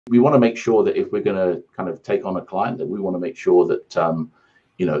we want to make sure that if we're going to kind of take on a client, that we want to make sure that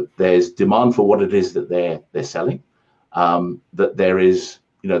there's demand for what it is that they're selling, that there is,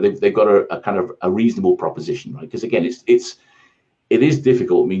 they've got a kind of a reasonable proposition, right? Because again, it is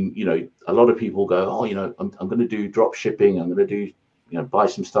difficult. I mean, a lot of people go, oh, I'm going to do drop shipping. I'm going to do, buy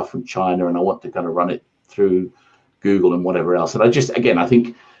some stuff from China, and I want to kind of run it through Google and whatever else. And I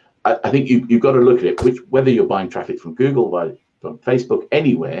think you've got to look at it, whether you're buying traffic from Google, from Facebook,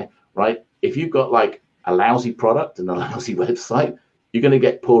 anywhere, right? If you've got like a lousy product and a lousy website, you're going to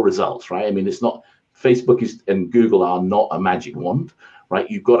get poor results, right? I mean, it's not, Facebook and Google are not a magic wand, right?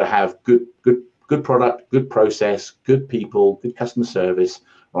 You've got to have good product, good process, good people, good customer service,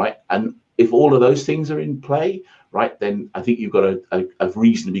 right? And if all of those things are in play, right, then I think you've got a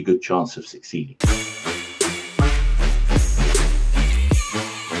reasonably good chance of succeeding.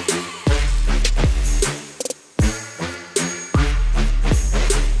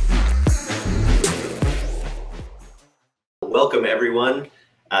 Welcome, everyone.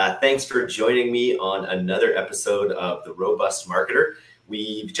 Thanks for joining me on another episode of The Robust Marketer.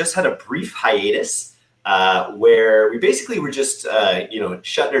 We've just had a brief hiatus where we basically were just,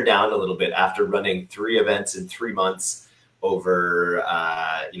 shutting her down a little bit after running 3 events in 3 months over,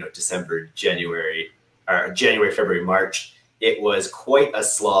 December, January, February, March. It was quite a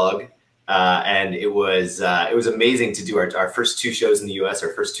slog. And it was amazing to do our first 2 shows in the US,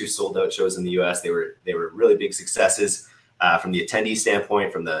 our first 2 sold out shows in the US. They were really big successes. From the attendee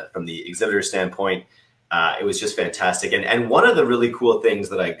standpoint, from the exhibitor standpoint, it was just fantastic. And one of the really cool things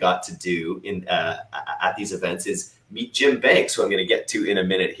that I got to do at these events is meet Jim Banks, who I'm going to get to in a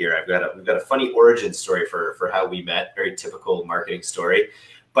minute here. We've got a funny origin story for how we met, very typical marketing story.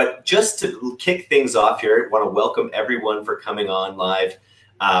 But just to kick things off here, I want to welcome everyone for coming on live.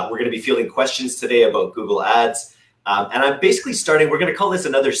 We're going to be fielding questions today about Google Ads. And I'm basically we're going to call this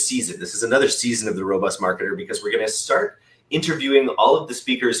another season. This is another season of The Robust Marketer because we're going to start interviewing all of the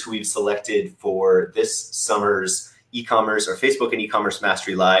speakers who we've selected for this summer's e-commerce or Facebook and e-commerce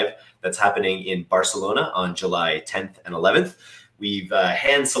mastery live that's happening in Barcelona on July 10th and 11th. We've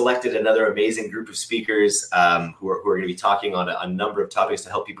hand selected another amazing group of speakers who are going to be talking on a number of topics to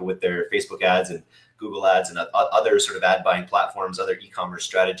help people with their Facebook ads and Google ads and other sort of ad buying platforms, other e-commerce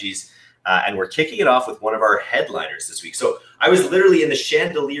strategies. And we're kicking it off with one of our headliners this week. So I was literally in the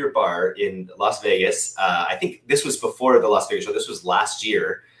Chandelier Bar in Las Vegas. I think this was before the Las Vegas show. This was last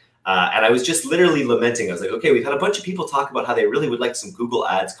year. And I was just literally lamenting. I was like, okay, we've had a bunch of people talk about how they really would like some Google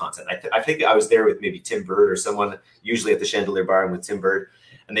Ads content. I think I was there with maybe Tim Bird or someone, usually at the Chandelier Bar and with Tim Bird.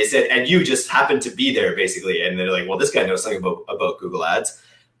 And they said, and you just happened to be there, basically. And they're like, well, this guy knows something about Google Ads.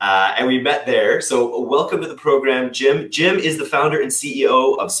 And we met there. So welcome to the program, Jim. Jim is the founder and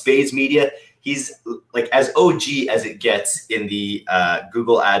CEO of Spades Media. He's like as OG as it gets in the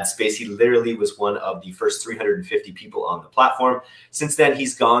Google Ads space. He literally was one of the first 350 people on the platform. Since then,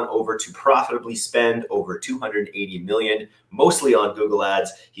 he's gone over to profitably spend over $280 million, mostly on Google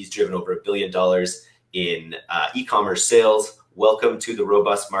Ads. He's driven over $1 billion in e-commerce sales. Welcome to the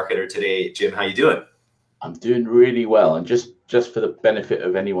Robust Marketer today, Jim. How you doing? I'm doing really well. And just for the benefit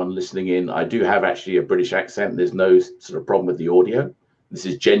of anyone listening in, I do have actually a British accent. There's no sort of problem with the audio. This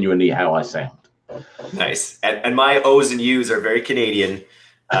is genuinely how I sound. Nice. And my O's and U's are very Canadian.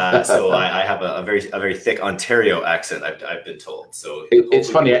 So I have a very thick Ontario accent, I've been told. So it's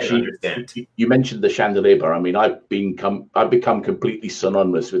funny, actually, you mentioned the Chandelier Bar. I mean, I've become completely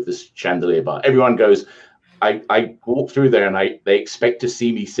synonymous with this Chandelier Bar. Everyone goes, I walk through there and they expect to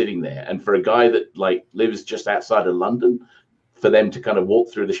see me sitting there. And for a guy that like lives just outside of London, for them to kind of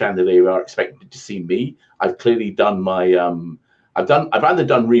walk through the Chandelier Bar expecting to see me, I've clearly done my I've either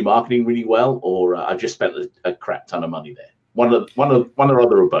done remarketing really well, or I've just spent a crap ton of money there. One or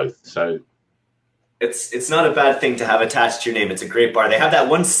other or both. So it's not a bad thing to have attached to your name. It's a great bar. They have that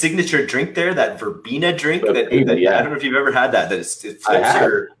one signature drink there, that verbena drink. Yeah. I don't know if you've ever had that. It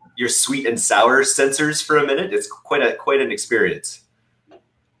flips your sweet and sour sensors for a minute. It's quite an experience.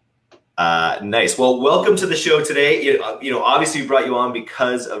 Nice. Well, welcome to the show today. Obviously we brought you on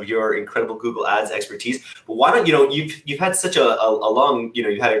because of your incredible Google Ads expertise. But why don't you've had such a long,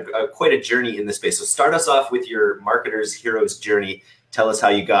 you've had quite a journey in this space. So start us off with your marketer's hero's journey. Tell us how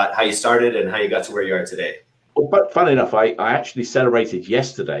you started and how you got to where you are today. Well, but funny enough, I actually celebrated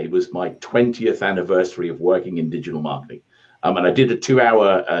yesterday was my 20th anniversary of working in digital marketing. And I did a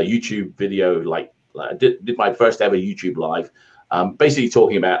 2-hour YouTube video, like I did my first ever YouTube live. Basically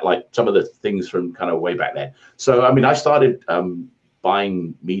talking about like some of the things from kind of way back then. So, I mean, I started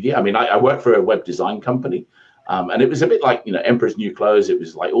buying media. I mean, I worked for a web design company, and it was a bit like, Emperor's New Clothes. It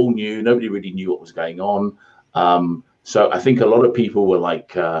was like all new. Nobody really knew what was going on. So I think a lot of people were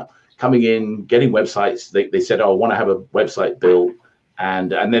like coming in, getting websites. They said, "Oh, I want to have a website built,"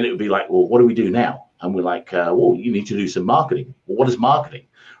 and then it would be like, "Well, what do we do now?" And we're like, "Well, you need to do some marketing." Well, what is marketing,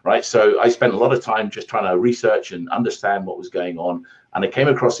 right? So I spent a lot of time just trying to research and understand what was going on, and I came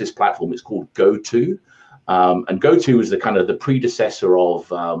across this platform. It's called GoTo. And GoTo was the kind of the predecessor of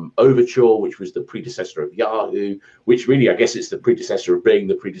Overture, which was the predecessor of Yahoo, which really, I guess, it's the predecessor of Bing,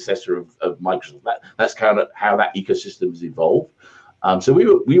 the predecessor of Microsoft. That's kind of how that ecosystem has evolved. So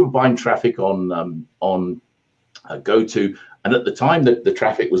we were buying traffic on GoTo, and at the time the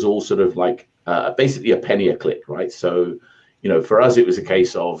traffic was all sort of like basically a penny a click, right? So, for us it was a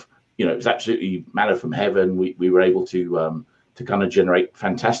case of, it was absolutely manna from heaven. We were able to kind of generate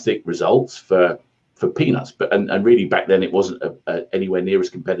fantastic results for peanuts, but and really back then it wasn't anywhere near as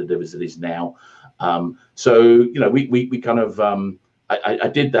competitive as it is now. So we kind of I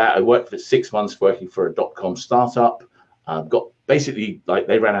did that. I worked for 6 months working for a .com startup. Got basically, like,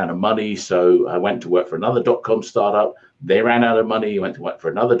 they ran out of money, so I went to work for another .com startup. They ran out of money. Went to work for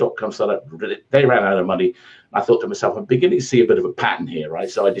another .com startup. They ran out of money. I thought to myself, I'm beginning to see a bit of a pattern here, right?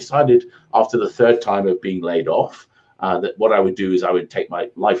 So I decided after the third time of being laid off, that what I would do is I would take my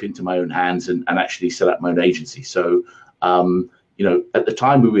life into my own hands and actually set up my own agency. So, at the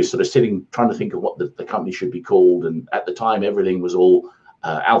time we were sort of trying to think of what the company should be called. And at the time, everything was all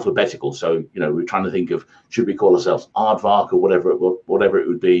alphabetical. So, we were trying to think of, should we call ourselves Aardvark or whatever it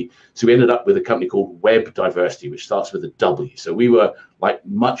would be. So we ended up with a company called Web Diversity, which starts with a W. So we were like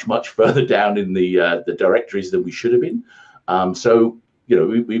much, much further down in the directories than we should have been. So,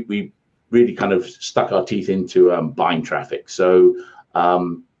 we really kind of stuck our teeth into buying traffic. So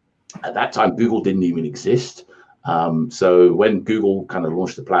at that time, Google didn't even exist. So when Google kind of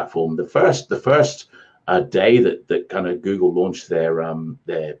launched the platform, the first day that kind of Google launched their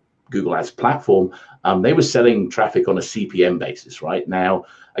Google Ads platform, they were selling traffic on a CPM basis. Right now,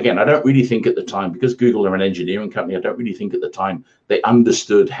 again, I don't really think at the time, because Google are an engineering company, I don't really think at the time they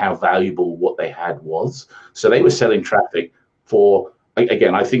understood how valuable what they had was. So they were selling traffic for,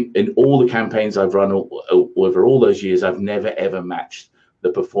 again, I think in all the campaigns I've run over all those years, I've never ever matched the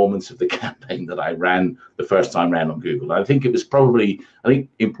performance of the campaign that I ran the first time ran on Google. I think it was probably,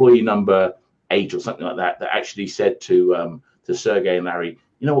 employee number 8 or something like that actually said to Sergey and Larry,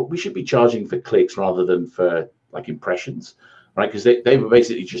 what, we should be charging for clicks rather than for like impressions, right? Because they were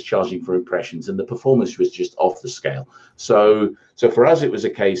basically just charging for impressions, and the performance was just off the scale. So for us, it was a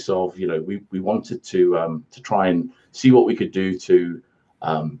case of, we wanted to try and see what we could do to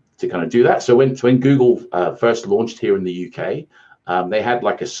kind of do that. So when Google first launched here in the UK, they had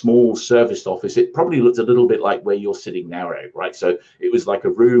like a small serviced office. It probably looked a little bit like where you're sitting now, right? So it was like a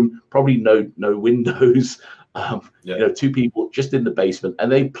room, probably no windows, 2 people just in the basement,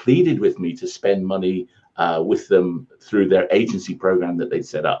 and they pleaded with me to spend money with them through their agency program that they'd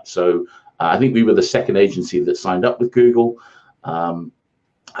set up. So I think we were the second agency that signed up with Google.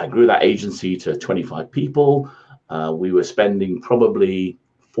 I grew that agency to 25 people. We were spending probably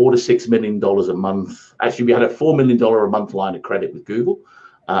 $4 to $6 million a month. Actually, we had a $4 million a month line of credit with Google,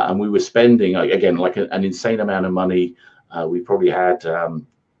 and we were spending, again, like an insane amount of money. We probably had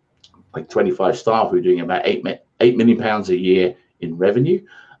like 25 staff. We were doing about £8 million a year in revenue,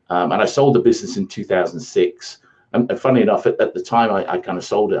 and I sold the business in 2006. And funny enough, at the time I kind of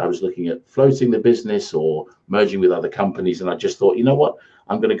sold it, I was looking at floating the business or merging with other companies, and I just thought, you know what,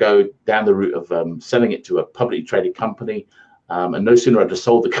 I'm going to go down the route of selling it to a publicly traded company. And no sooner had I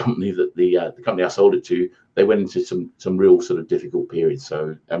sold the company that the company I sold it to, they went into some real sort of difficult periods.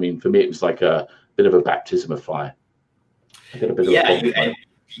 So, I mean, for me, it was like a bit of a baptism of fire.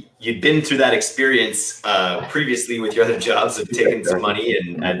 You'd been through that experience previously with your other jobs of taking some money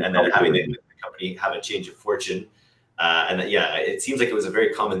and then having the company have a change of fortune. It seems like it was a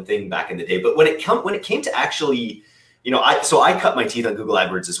very common thing back in the day. But when it came to actually, I cut my teeth on Google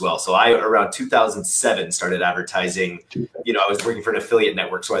AdWords as well. So I, around 2007, started advertising. I was working for an affiliate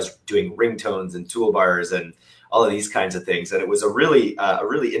network, so I was doing ringtones and toolbars and all of these kinds of things. And it was a really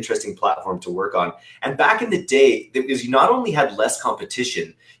interesting platform to work on. And back in the day, because you not only had less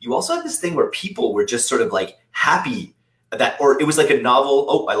competition, you also had this thing where people were just sort of like happy that, or it was like a novel.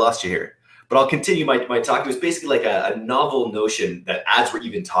 Oh, I lost you here. But I'll continue my talk. It was basically like a novel notion that ads were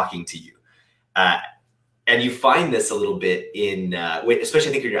even talking to you. And you find this a little bit in, especially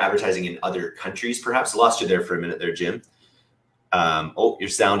I think when you're advertising in other countries, perhaps. I lost you there for a minute there, Jim. Your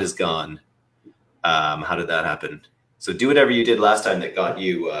sound is gone. How did that happen? So do whatever you did last time that got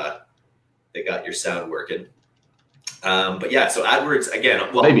you, that got your sound working. But yeah, so AdWords again.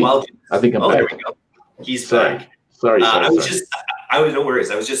 Well, I think I'm back. There we go. He's back. Sorry. I I was no worries.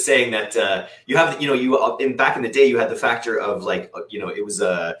 I was just saying that you have, back in the day, you had the factor of like, it was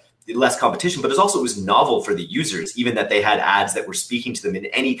less competition, but it was novel for the users, even that they had ads that were speaking to them in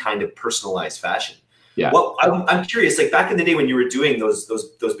any kind of personalized fashion. Yeah. Well, I'm curious, like back in the day when you were doing those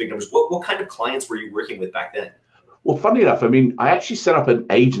big numbers, what kind of clients were you working with back then? Well, funny enough, I mean, I actually set up an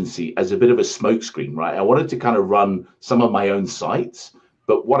agency as a bit of a smokescreen, right? I wanted to kind of run some of my own sites,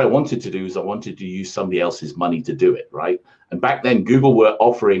 but what I wanted to do is I wanted to use somebody else's money to do it, right? And back then, Google were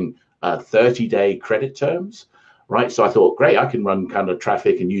offering 30-day credit terms, right? So I thought, great, I can run kind of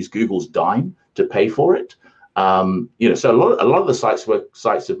traffic and use Google's dime to pay for it. So a lot of the sites were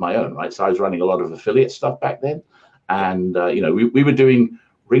sites of my own, right? So I was running a lot of affiliate stuff back then, and we were doing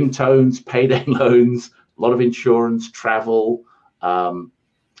ringtones, payday loans, a lot of insurance, travel,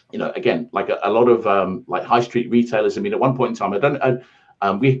 again, like a lot of like high street retailers. I mean, at one point in time,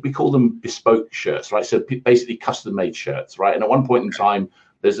 we call them bespoke shirts, right? So basically custom made shirts, right? And at one point in time,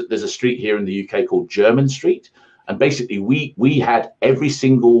 there's a street here in the UK called German Street. And basically we had every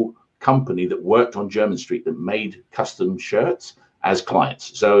single company that worked on German Street that made custom shirts as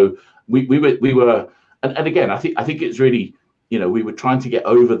clients. So we were, and again, I think it's really, we were trying to get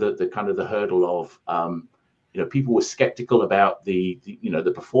over the kind of the hurdle of, people were skeptical about the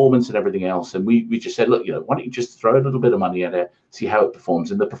performance and everything else. And we just said, look, why don't you just throw a little bit of money at it, see how it performs.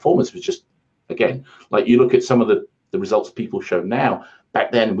 And the performance was just, again, like you look at some of the results people show now.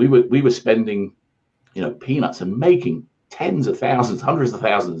 Back then we were spending, peanuts and making tens of thousands, hundreds of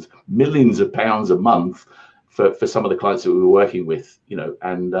thousands, millions of pounds a month for some of the clients that we were working with,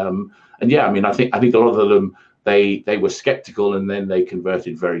 and yeah, I mean, I think a lot of them, they were skeptical, and then they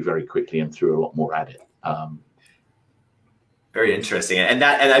converted very, very quickly and threw a lot more at it. Very interesting, and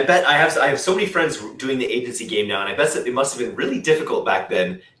I bet I have so many friends doing the agency game now, and I bet that it must have been really difficult back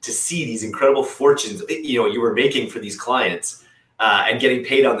then to see these incredible fortunes you were making for these clients, and getting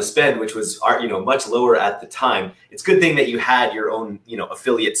paid on the spend, which was much lower at the time. It's a good thing that you had your own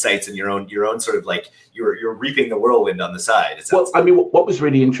affiliate sites and your own sort of like you're reaping the whirlwind on the side. Well, I mean, what was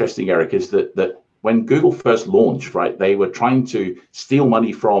really interesting, Eric, is that when Google first launched, right, they were trying to steal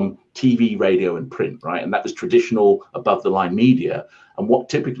money from TV, radio, and print, right? And that was traditional above-the-line media. And what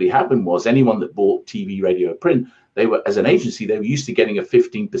typically happened was anyone that bought TV, radio, print, they were, as an agency, they were used to getting a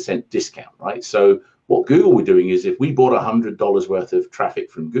 15% discount, right? So what Google were doing is if we bought $100 worth of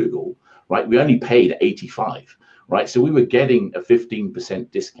traffic from Google, right, we only paid 85, right? So we were getting a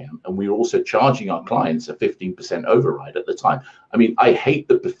 15% discount, and we were also charging our clients a 15% override at the time. I mean, I hate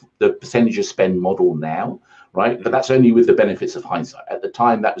the percentage of spend model now, right? But that's only with the benefits of hindsight. At the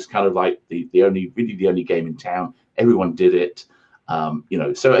time, that was kind of like the only game in town. Everyone did it,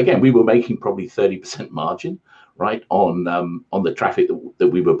 So again, we were making probably 30% margin, right, on the traffic that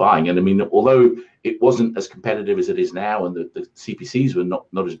we were buying. And I mean, although it wasn't as competitive as it is now, and the CPCs were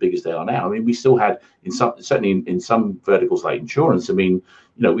not as big as they are now, I mean, we still had certainly in some verticals like insurance, I mean,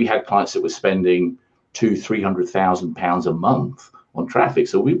 we had clients that were spending £200,000-300,000 a month on traffic.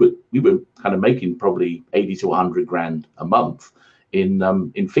 So we were kind of making probably 80 to 100 grand a month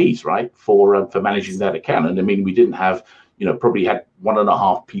in fees, right, for managing that account. And I mean, we didn't have, probably had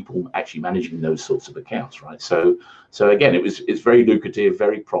 1.5 people actually managing those sorts of accounts, right? So again, it's very lucrative,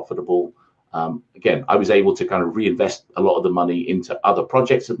 very profitable. Again, I was able to kind of reinvest a lot of the money into other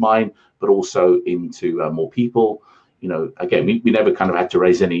projects of mine, but also into more people. Again, we never kind of had to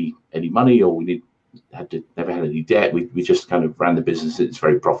raise any money, or we never had any debt. We just kind of ran the business. It's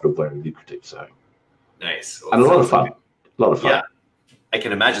very profitable, very lucrative. So nice. Well, and a lot of fun. A lot of fun. Yeah. I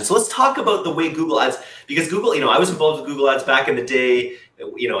can imagine. So let's talk about the way Google Ads, because Google, I was involved with Google Ads back in the day,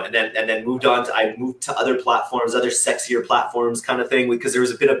 and then I moved to other platforms, other sexier platforms kind of thing, because there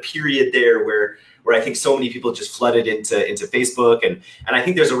was a period there where I think so many people just flooded into Facebook, and I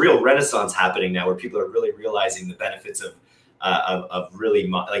think there's a real renaissance happening now where people are really realizing the benefits of really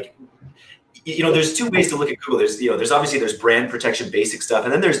like, there's two ways to look at Google. There's obviously brand protection, basic stuff,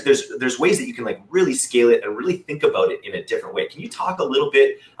 and then there's ways that you can like really scale it and really think about it in a different way. Can you talk a little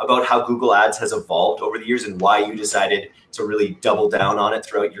bit about how Google Ads has evolved over the years and why you decided to really double down on it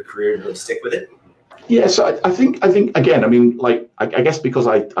throughout your career and really stick with it? Yeah, so I think again, I mean, like I guess because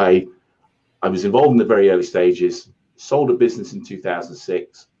I was involved in the very early stages, sold a business in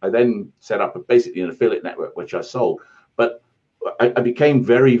 2006. I then set up basically an affiliate network, which I sold, but I became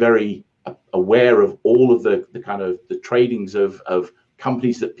very, very aware of all of the kind of the tradings of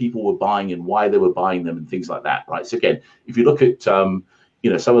companies that people were buying and why they were buying them and things like that, right? So again, if you look at some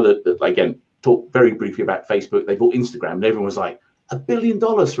of the again, talk very briefly about Facebook. They bought Instagram, and everyone was like, $1 billion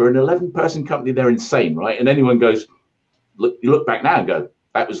for an 11-person company, they're insane, right? And anyone goes, you look back now and go,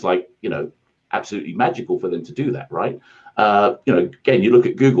 that was like absolutely magical for them to do that, right? Again, you look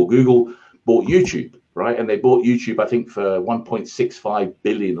at Google. Google bought YouTube, right? And they bought YouTube, I think, for 1.65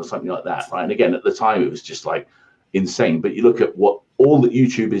 billion or something like that, right? And again, at the time, it was just like insane. But you look at what all that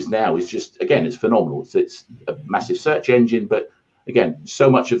YouTube is now is just, again, it's phenomenal. It's a massive search engine, but again, so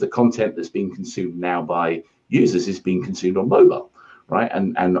much of the content that's being consumed now by users is being consumed on mobile, right?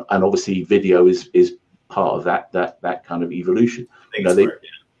 And obviously, video is part of that kind of evolution.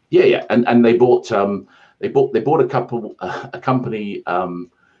 And they bought a company.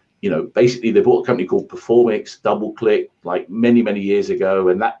 Basically they bought a company called Performix, DoubleClick, like many years ago,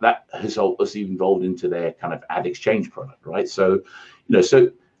 and that has obviously evolved into their kind of ad exchange product, right? So, so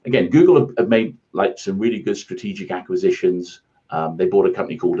again, Google have made like some really good strategic acquisitions. They bought a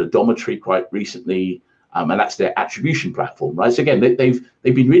company called Odometry quite recently, and that's their attribution platform, right? So again, they've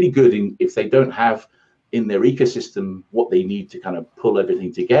been really good in, if they don't have in their ecosystem what they need to kind of pull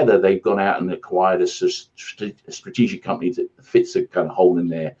everything together, they've gone out and acquired a strategic company that fits a kind of hole in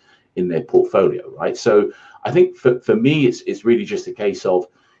their portfolio, right? So I think for me, it's really just a case of,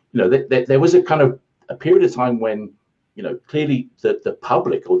 there was a kind of a period of time when, clearly the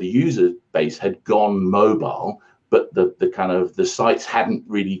public or the user base had gone mobile, but the kind of the sites hadn't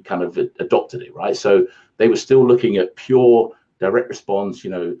really kind of adopted it, right? So they were still looking at pure direct response.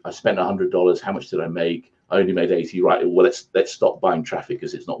 I spent $100. How much did I make? I only made 80. Right. Well, let's stop buying traffic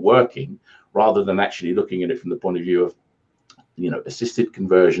because it's not working, rather than actually looking at it from the point of view of, assisted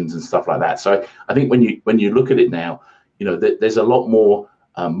conversions and stuff like that. So I think when you look at it now, there's a lot more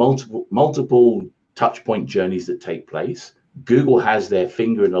multiple touch point journeys that take place. Google has their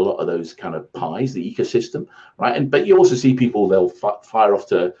finger in a lot of those kind of pies, the ecosystem, right? But you also see people, they'll fire off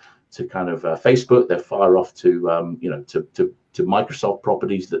to kind of Facebook, they'll fire off to Microsoft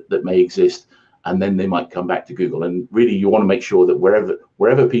properties that may exist, and then they might come back to Google. And really, you want to make sure that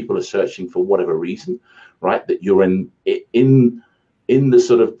wherever people are searching for whatever reason, right, that you're in the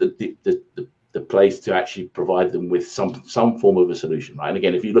sort of the place to actually provide them with some form of a solution, right? And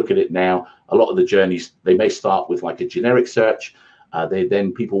again, if you look at it now, a lot of the journeys, they may start with like a generic search.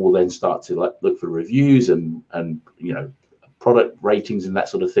 People will then start to look for reviews and product ratings and that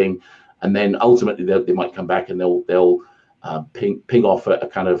sort of thing, and then ultimately they might come back and they'll ping off a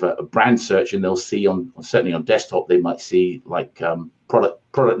kind of a brand search, and they'll see certainly on desktop they might see like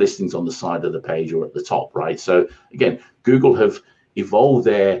product listings on the side of the page or at the top, right? So again, Google have evolved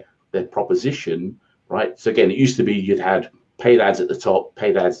their proposition, right? So again, it used to be you'd had paid ads at the top,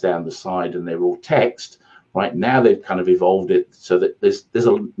 paid ads down the side, and they were all text. Right now, they've kind of evolved it so that there's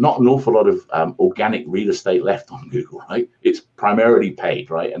not an awful lot of organic real estate left on Google, right? It's primarily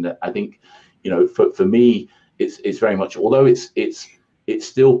paid, right? And I think, for me, it's very much, although it's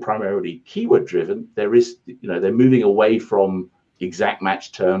still primarily keyword driven, there is, they're moving away from exact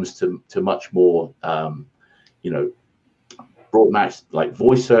match terms to much more, broad match, like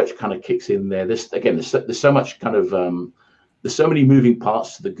voice search kind of kicks in there. There's so much kind of there's so many moving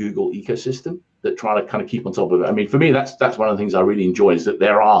parts to the Google ecosystem that try to kind of keep on top of it. I mean, for me, that's one of the things I really enjoy, is that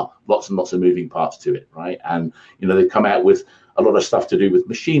there are lots and lots of moving parts to it, right? And they've come out with a lot of stuff to do with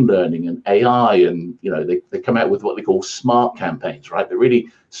machine learning and AI, and they come out with what they call smart campaigns, right? But really,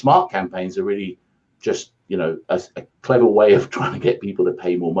 smart campaigns are really just a clever way of trying to get people to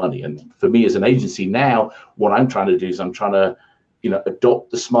pay more money. And for me as an agency now, what I'm trying to do is I'm trying to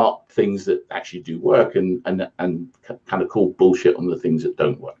adopt the smart things that actually do work and kind of call bullshit on the things that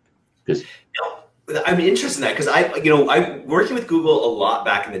don't work. Because I'm interested in that, because I'm working with Google a lot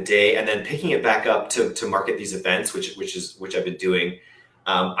back in the day, and then picking it back up to market these events, which I've been doing.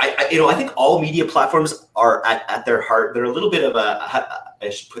 I think all media platforms are at their heart, they're a little bit of I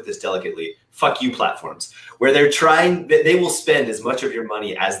should put this delicately, fuck you platforms, where they will spend as much of your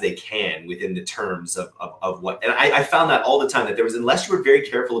money as they can within the terms of what, and I found that all the time, that unless you were very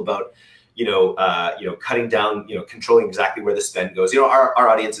careful about, cutting down, controlling exactly where the spend goes. Our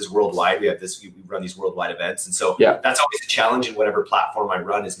audience is worldwide. We run these worldwide events. And so that's always a challenge in whatever platform I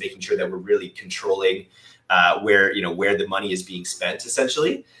run, is making sure that we're really controlling where the money is being spent,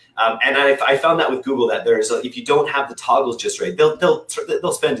 essentially. And I found that with Google, that if you don't have the toggles just right,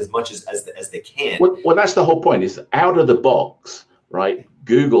 they'll spend as much as they can. Well, that's the whole point, is out of the box, right?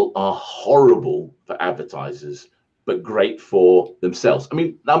 Google are horrible for advertisers, but great for themselves. I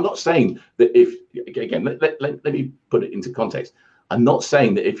mean, I'm not saying that let me put it into context. I'm not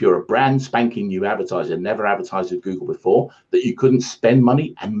saying that if you're a brand spanking new advertiser, never advertised with Google before, that you couldn't spend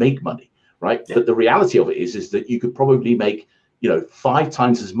money and make money, right? Yeah. But the reality of it is that you could probably make 5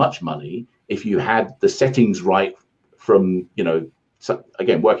 times as much money if you had the settings right from,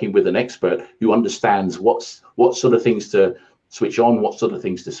 again, working with an expert who understands what sort of things to switch on, what sort of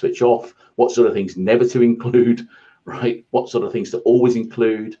things to switch off, what sort of things never to include, right? What sort of things to always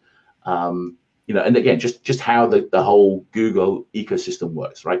include, and again, just how the whole Google ecosystem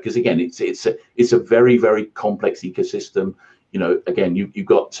works, right? Because again, it's a very, very complex ecosystem. Again, you've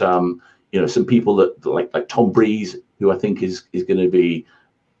got some people that like Tom Breeze, who I think is going to be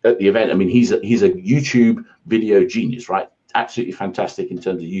at the event. I mean, he's a YouTube video genius, right? Absolutely fantastic in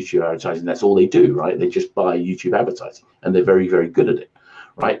terms of YouTube advertising. That's all they do, right? They just buy YouTube advertising, and they're very, very good at it,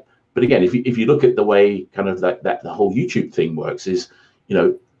 right? But again, if you look at the way kind of that the whole YouTube thing works, is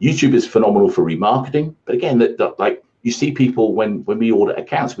YouTube is phenomenal for remarketing. But again, that like you see people when we audit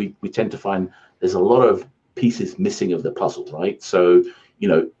accounts, we tend to find there's a lot of pieces missing of the puzzle, right? So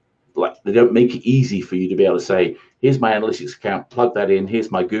like they don't make it easy for you to be able to say, here's my analytics account, plug that in.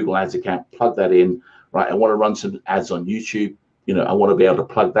 Here's my Google Ads account, plug that in. Right, I want to run some ads on YouTube. I want to be able to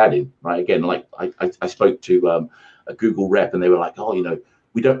plug that in. Right, again, like I spoke to a Google rep, and they were like, oh,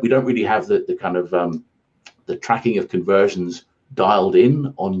 we don't really have the kind of the tracking of conversions dialed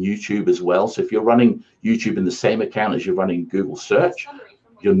in on YouTube as well. So if you're running YouTube in the same account as you're running Google search,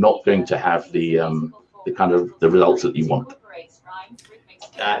 you're not going to have the kind of the results that you want.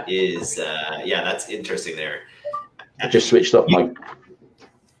 That is, yeah, that's interesting there. I just switched off my.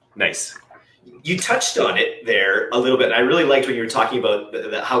 Nice. You touched on it there a little bit. And I really liked when you were talking about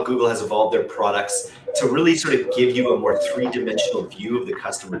how Google has evolved their products to really sort of give you a more three-dimensional view of the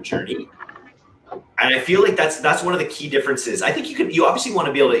customer journey. And I feel like that's one of the key differences. I think you obviously want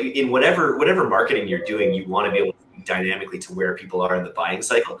to be able to, in whatever marketing you're doing, you want to be able to dynamically to where people are in the buying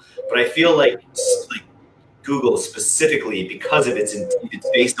cycle. But I feel like Google specifically, because of it's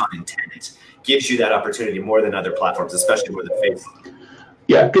based on intent, gives you that opportunity more than other platforms, especially more than Facebook.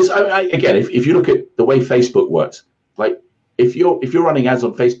 Yeah, because again, if you look at the way Facebook works, like if you're running ads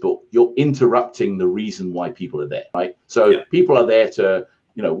on Facebook, you're interrupting the reason why people are there, right? So people are there to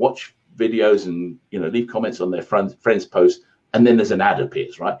watch videos and leave comments on their friends' posts, and then there's an ad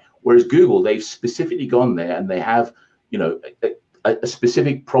appears, right? Whereas Google, they've specifically gone there and they have a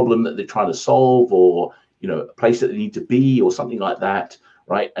specific problem that they're trying to solve, or a place that they need to be, or something like that,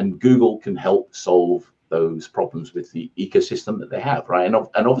 right? And Google can help solve those problems with the ecosystem that they have, right? And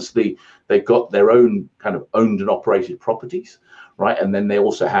obviously they've got their own kind of owned and operated properties, right? And then they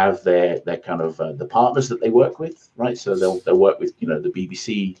also have their kind of the partners that they work with, right? So they'll work with the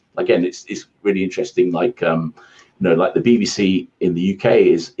BBC. Again, it's really interesting. Like like the BBC in the UK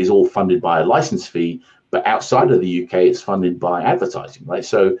is all funded by a license fee, but outside of the UK, it's funded by advertising, right?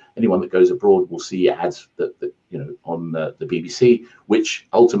 So anyone that goes abroad will see ads that on the BBC, which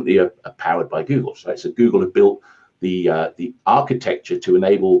ultimately are powered by Google, right? So Google have built the architecture to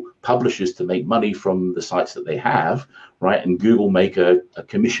enable publishers to make money from the sites that they have, right? And Google make a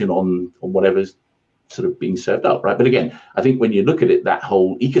commission on whatever's sort of being served up, right? But again, I think when you look at it, that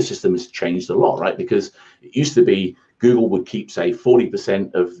whole ecosystem has changed a lot, right? Because it used to be Google would keep, say,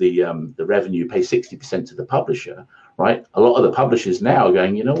 40% of the revenue, pay 60% to the publisher, right? A lot of the publishers now are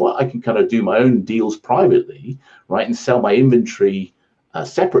going, you know what, I can kind of do my own deals privately, right, and sell my inventory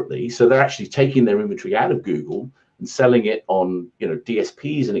separately. So they're actually taking their inventory out of Google and selling it on,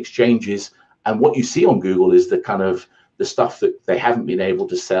 DSPs and exchanges. And what you see on Google is the kind of the stuff that they haven't been able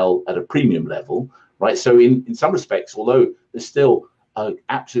to sell at a premium level, right? So in some respects, although there's still an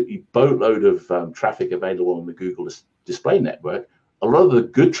absolutely boatload of traffic available on the Google display network, a lot of the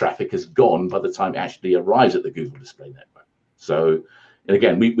good traffic has gone by the time it actually arrives at the Google display network. So, and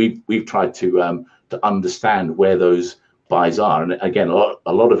again, we've tried to understand where those buys are, and again,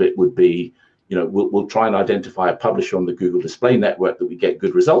 a lot of it would be, we'll try and identify a publisher on the Google display network that we get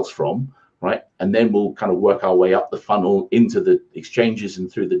good results from, right? And then we'll kind of work our way up the funnel into the exchanges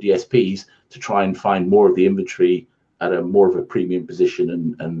and through the DSPs to try and find more of the inventory at a more of a premium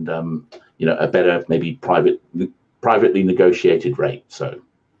position and a better maybe privately negotiated rate. So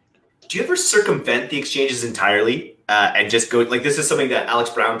do you ever circumvent the exchanges entirely and just go, like, this is something that Alex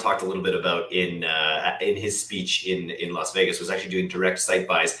Brown talked a little bit about in his speech in Las Vegas, was actually doing direct site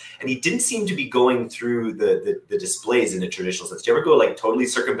buys, and he didn't seem to be going through the displays in a traditional sense. Do you ever go like totally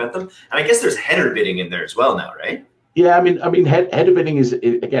circumvent them? And I guess there's header bidding in there as well now, right? Yeah, I mean, header bidding is,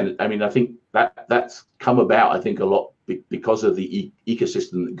 again, I mean, I think that's come about, I think, a lot because of the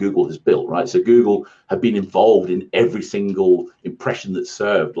ecosystem that Google has built, right? So Google have been involved in every single impression that's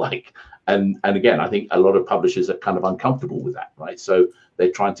served, and again, I think a lot of publishers are kind of uncomfortable with that, right? So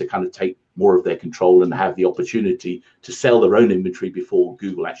they're trying to kind of take more of their control and have the opportunity to sell their own inventory before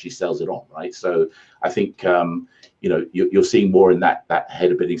Google actually sells it on, right? So I think you're seeing more in that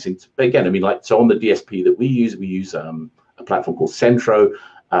header bidding thing. But again, I mean, so on the DSP that we use a platform called Centro.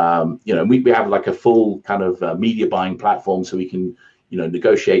 And we have like a full kind of media buying platform, so we can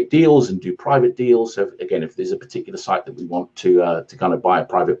negotiate deals and do private deals. So again, if there's a particular site that we want to kind of buy a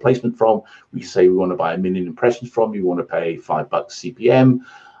private placement from, we say we want to buy 1 million impressions from you, we want to pay $5 CPM,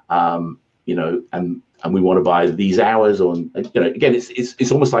 and we want to buy these hours on, again,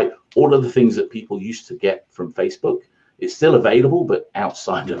 it's almost like all of the things that people used to get from Facebook. It's still available, but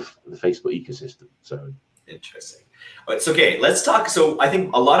outside of the Facebook ecosystem. So interesting. All right, so okay, let's talk. So I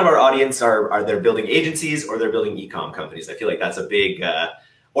think a lot of our audience are they're building agencies or they're building e-com companies. I feel like that's a big,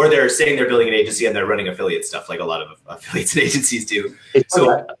 or they're saying they're building an agency and they're running affiliate stuff, like a lot of affiliates and agencies do.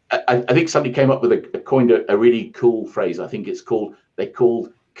 So I think somebody came up with coined a really cool phrase. I think they're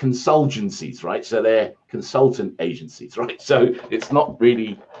called consultancies, right? So they're consultant agencies, right? So it's not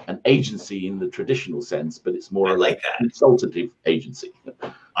really an agency in the traditional sense, but it's more like a consultative agency.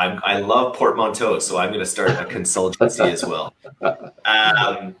 I love portmanteaus, so I'm going to start a consultancy as well.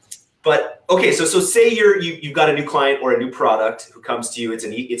 But okay, so say you've got a new client or a new product who comes to you. It's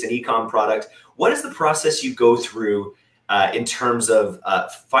an e-com product. What is the process you go through in terms of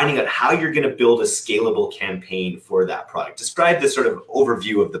finding out how you're going to build a scalable campaign for that product? Describe this sort of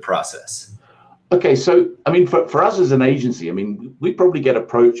overview of the process. Okay, so I mean, for us as an agency, I mean, we probably get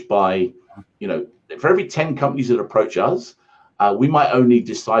approached by, for every 10 companies that approach us, we might only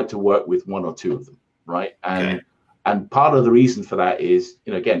decide to work with 1 or 2 of them, right? And part of the reason for that is,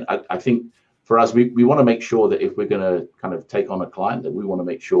 again, I think for us, we want to make sure that if we're going to kind of take on a client, that we want to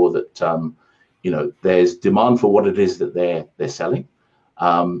make sure that there's demand for what it is that they're selling,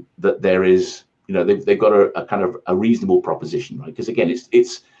 that there is, they've got a kind of a reasonable proposition, right? Because again,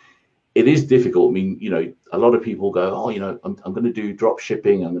 it is difficult. I mean, a lot of people go, oh, I'm going to do drop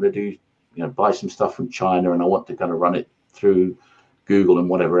shipping. I'm going to do, buy some stuff from China, and I want to kind of run it through Google and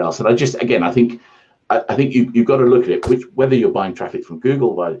whatever else. And I think you've got to look at it, whether you're buying traffic from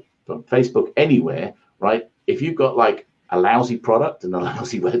Google, from Facebook, anywhere, right? If you've got like a lousy product and a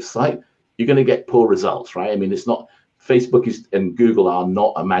lousy website, you're going to get poor results, right? I mean, it's not, Facebook and Google are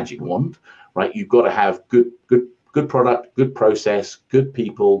not a magic wand, right? You've got to have good product, good process, good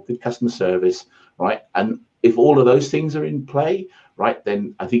people, good customer service, right? And if all of those things are in play, right,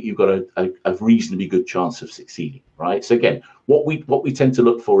 then I think you've got a reasonably good chance of succeeding, right? So again, what we tend to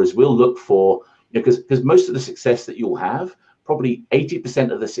look for is we'll look for, because most of the success that you'll have, probably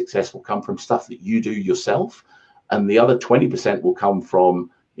 80% of the success will come from stuff that you do yourself, and the other 20% will come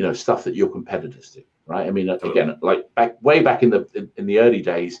from stuff that your competitors do, right? I mean, again, like way back in the early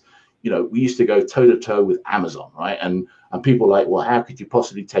days, we used to go toe to toe with Amazon, right? And people were like, well, how could you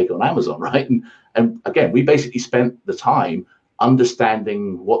possibly take on Amazon, right? And again, we basically spent the time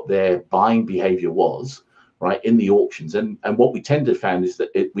understanding what their buying behavior was, right, in the auctions. And what we tended to find is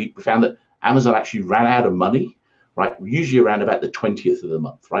that we found that Amazon actually ran out of money, right, usually around about the 20th of the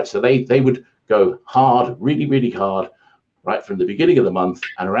month, right? So they would go hard, really, really hard, right, from the beginning of the month,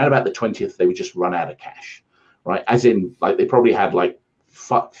 and around about the 20th, they would just run out of cash, right? As in, like, they probably had like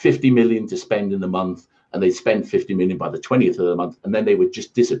 50 million to spend in the month, and they'd spend 50 million by the 20th of the month, and then they would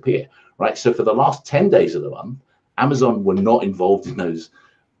just disappear, right? So for the last 10 days of the month, Amazon were not involved in those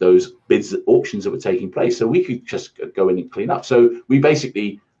bids, auctions that were taking place. So we could just go in and clean up. So we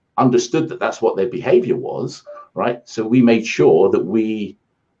basically understood that that's what their behavior was, right? So we made sure that we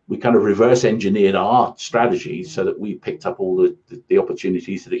kind of reverse engineered our strategy so that we picked up all the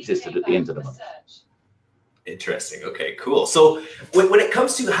opportunities that existed at the end of the month. Interesting. Okay, cool. So when it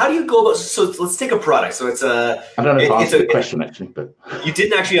comes to how do you go about, so let's take a product. So it's a, I don't know if I answered the question actually, but you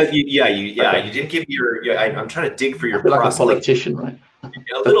didn't actually, you didn't give me your, I'm trying to dig for your process. Like a politician, right?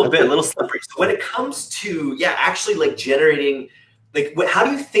 A little bit, a little slippery. So when it comes to, actually like generating, like how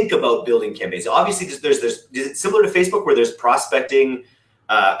do you think about building campaigns? Obviously, there's is it similar to Facebook where there's prospecting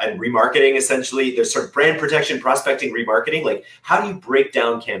and remarketing essentially? There's sort of brand protection, prospecting, remarketing. Like how do you break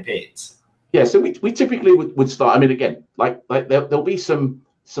down campaigns? Yeah, so we typically would start. I mean, again, like there'll be some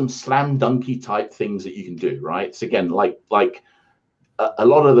slam dunky type things that you can do, right? So again, like a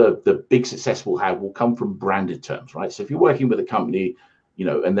lot of the big success we'll have will come from branded terms, right? So if you're working with a company,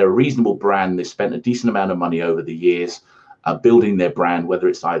 and they're a reasonable brand, they've spent a decent amount of money over the years building their brand, whether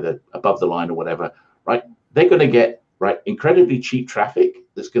it's either above the line or whatever, right? They're going to get incredibly cheap traffic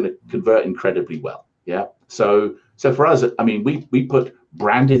that's going to convert incredibly well. Yeah. So for us, I mean, we put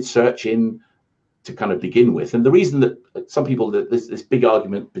branded search in to kind of begin with, and the reason that some people, there's this big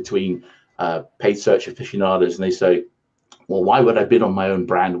argument between paid search aficionados, and they say, well, why would I bid on my own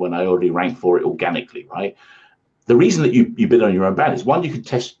brand when I already rank for it organically, right? The reason that you bid on your own brand is, one, you can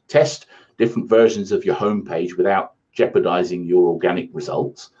test different versions of your homepage without jeopardizing your organic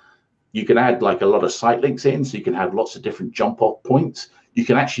results. You can add like a lot of site links in, so you can have lots of different jump off points. You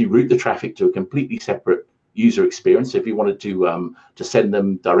can actually route the traffic to a completely separate user experience. If you wanted to send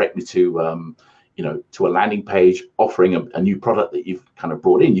them directly to to a landing page offering a new product that you've kind of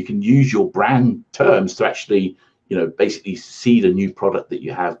brought in, you can use your brand terms to actually basically seed a new product that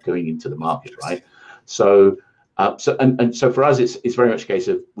you have going into the market, right? So so for us, it's very much a case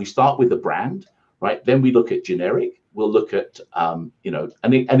of we start with the brand, right? Then we look at generic. We'll look at and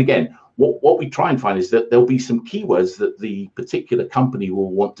again, what we try and find is that there'll be some keywords that the particular company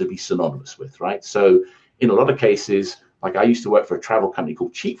will want to be synonymous with, right? So in a lot of cases, like I used to work for a travel company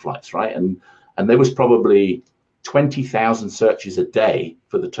called Cheap Flights, right? And there was probably 20,000 searches a day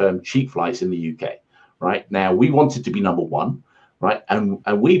for the term cheap flights in the UK, right? Now we wanted to be number one, right? And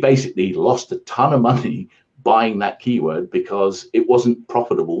we basically lost a ton of money buying that keyword because it wasn't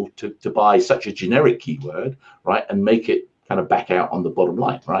profitable to buy such a generic keyword, right? And make it kind of back out on the bottom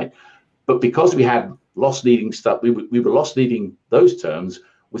line, right? But because we had loss leading stuff, we were loss leading those terms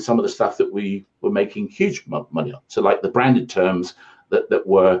with some of the stuff that we were making huge money on. So like the branded terms that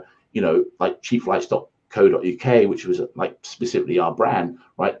were, like cheapflights.co.uk, which was like specifically our brand,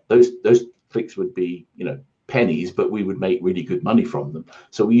 right? Those clicks would be, pennies, but we would make really good money from them.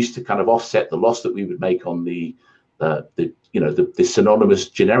 So we used to kind of offset the loss that we would make on the synonymous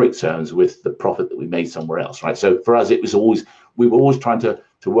generic terms with the profit that we made somewhere else, right? So for us, we were always trying to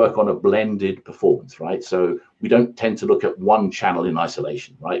work on a blended performance, right? So we don't tend to look at one channel in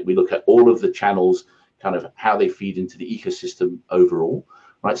isolation, right? We look at all of the channels, kind of how they feed into the ecosystem overall,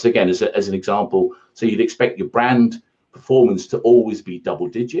 right? So again, as an example, so you'd expect your brand performance to always be double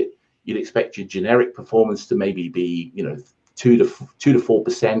digit. You'd expect your generic performance to maybe be, 2 to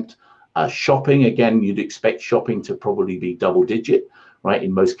 4%. Shopping, again, you'd expect shopping to probably be double digit, right?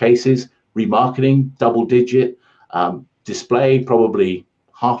 In most cases, remarketing, double digit, display, probably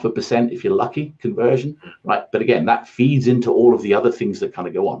 0.5% if you're lucky, conversion, right? But again, that feeds into all of the other things that kind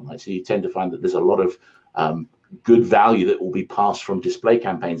of go on, right? So you tend to find that there's a lot of good value that will be passed from display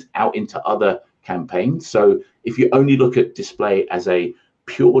campaigns out into other campaigns. So if you only look at display as a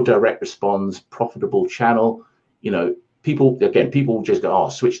pure direct response, profitable channel, people will just go, I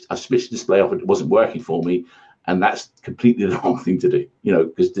switched display off, it wasn't working for me. And that's completely the wrong thing to do,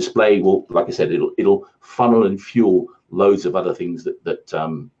 because display will, like I said, it'll funnel and fuel loads of other things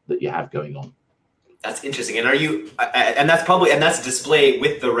that you have going on. That's interesting. And that's display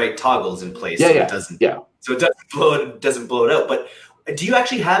with the right toggles in place. So it doesn't blow it out. But do you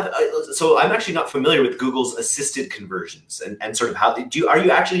actually have, so I'm actually not familiar with Google's assisted conversions and sort of how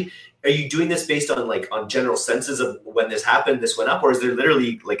are you doing this based on general senses of when this happened, this went up, or is there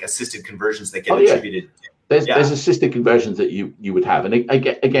literally like assisted conversions that get attributed? There's assisted conversions that you would have. And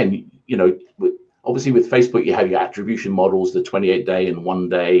again, obviously with Facebook, you have your attribution models, the 28-day and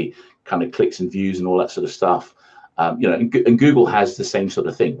 1-day kind of clicks and views and all that sort of stuff. And Google has the same sort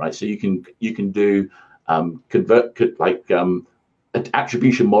of thing, right? So you can do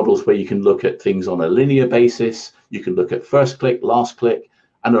attribution models where you can look at things on a linear basis. You can look at first click, last click,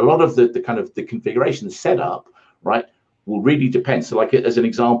 and a lot of the kind of the configuration setup, right, will really depend. So like as an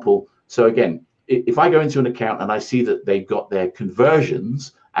example, so again, if I go into an account and I see that they've got their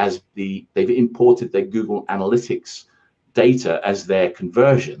conversions as they've imported their Google Analytics data as their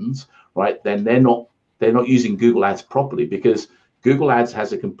conversions, right, then they're not using Google Ads properly, because Google Ads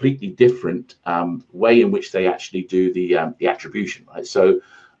has a completely different way in which they actually do the attribution, right? So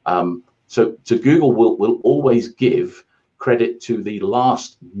Google will always give credit to the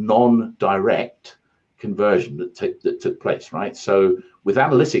last non-direct conversion that took place, right? So with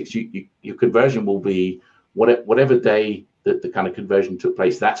analytics, your conversion will be whatever day that the kind of conversion took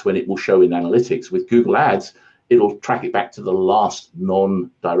place. That's when it will show in analytics. With Google Ads, it'll track it back to the last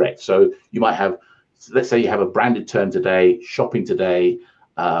non-direct. So you might have, let's say you have a branded term today, shopping today,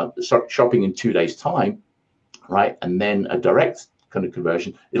 shopping in 2 days' time, right? And then a direct kind of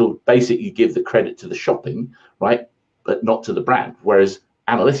conversion. It'll basically give the credit to the shopping, right, but not to the brand. Whereas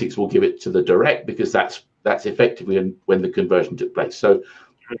analytics will give it to the direct, because that's effectively when the conversion took place. So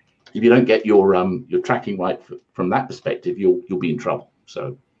if you don't get your tracking right from that perspective, you'll be in trouble.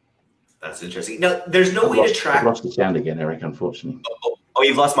 So that's interesting. Now, there's no way to track. I've lost the sound again, Eric, unfortunately. Oh,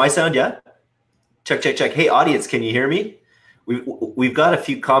 you've lost my sound, yeah? Check. Hey, audience, can you hear me? We've got a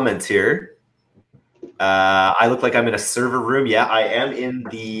few comments here. I look like I'm in a server room. Yeah, I am in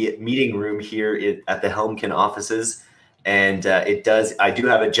the meeting room here at the Helmkin offices. And I do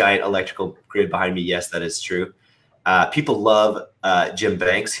have a giant electrical grid behind me. Yes, that is true. People love Jim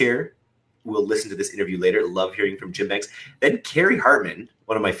Banks here. We'll listen to this interview later. Love hearing from Jim Banks. Then Carrie Hartman,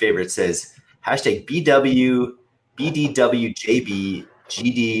 one of my favorites, says, #BW, BDWJB,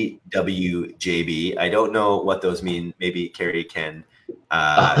 GDWJB. I don't know what those mean. Maybe Carrie can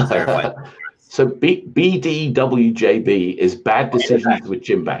clarify. So BDWJB is bad decisions with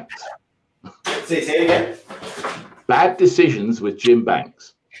Jim Banks. Say it again. Bad decisions with Jim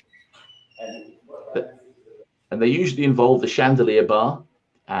Banks. And they usually involve the chandelier bar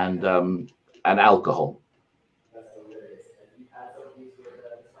and alcohol.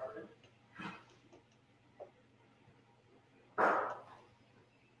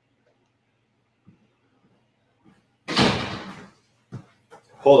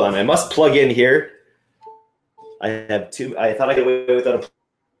 Hold on, I must plug in here. I have two. I thought I could away without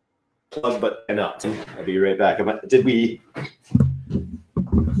a plug, but I'm not. I'll be right back. Did we?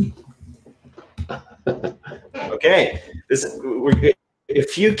 Okay, we're a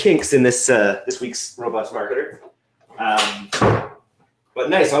few kinks in this this week's Robust Marketer,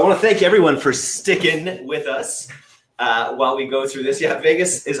 but nice. I want to thank everyone for sticking with us while we go through this. Yeah,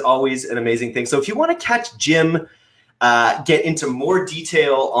 Vegas is always an amazing thing. So if you want to catch Jim, get into more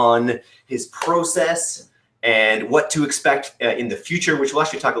detail on his process and what to expect in the future, which we'll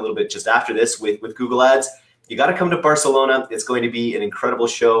actually talk a little bit just after this with Google Ads, you got to come to Barcelona. It's going to be an incredible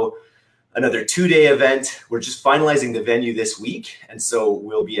show. Another 2-day event. We're just finalizing the venue this week, and so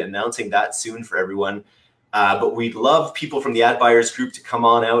we'll be announcing that soon for everyone. But we'd love people from the Ad Buyers group to come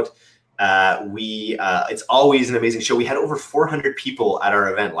on out. It's always an amazing show. We had over 400 people at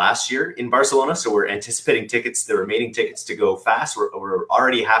our event last year in Barcelona, so we're anticipating the remaining tickets to go fast. We're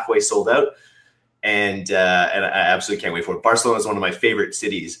already halfway sold out, and I absolutely can't wait for it. Barcelona is one of my favorite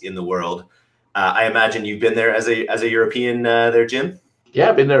cities in the world. I imagine you've been there as a European there, Jim? Yeah,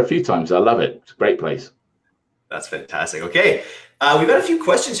 I've been there a few times. I love it. It's a great place. That's fantastic. Okay, we've got a few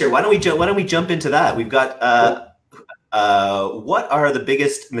questions here. Why don't we jump into that? We've got what are the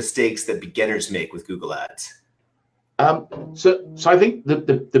biggest mistakes that beginners make with Google Ads? So I think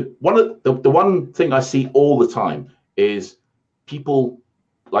the one thing I see all the time is people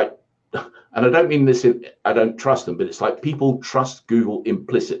like, and I don't mean this I don't trust them, but it's like people trust Google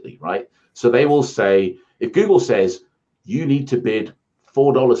implicitly, right? So they will say, if Google says you need to bid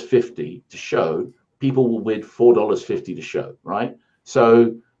 $4.50 to show, people will bid $4.50 to show, right?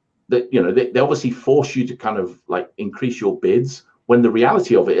 So that, you know, they obviously force you to kind of like increase your bids, when the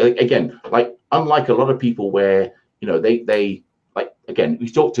reality of it, again, like unlike a lot of people where, you know, they like, again, we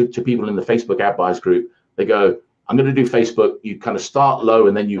talk to people in the Facebook Ad Buyers group, they go, I'm going to do Facebook. You kind of start low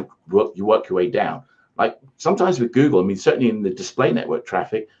and then you work your way down. Like sometimes with Google, I mean, certainly in the display network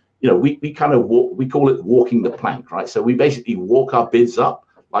traffic, you know, we kind of we call it walking the plank, right? So we basically walk our bids up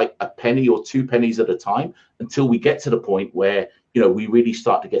like a penny or 2 pennies at a time until we get to the point where, you know, we really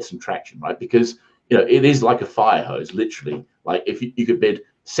start to get some traction, right? Because, you know, it is like a fire hose, literally. Like if you could bid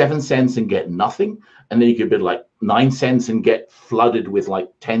 7 cents and get nothing, and then you could bid like 9 cents and get flooded with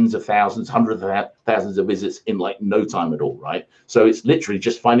like tens of thousands, hundreds of thousands of visits in like no time at all, right? So it's literally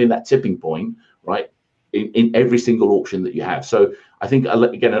just finding that tipping point, right, in every single auction that you have. So I think,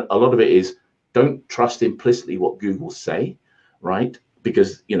 again, a lot of it is don't trust implicitly what Google say, right?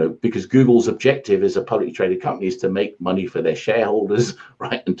 Because, you know, because Google's objective as a publicly traded company is to make money for their shareholders,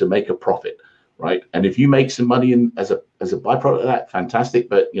 right, and to make a profit, right? And if you make some money as a byproduct of that, fantastic.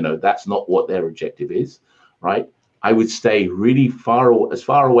 But, you know, that's not what their objective is, right? I would stay really as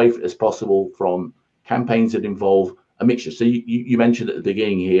far away as possible from campaigns that involve a mixture. So you mentioned at the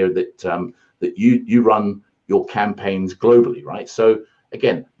beginning here that that you run your campaigns globally, right? So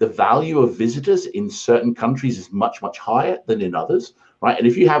again, the value of visitors in certain countries is much, much higher than in others, right? And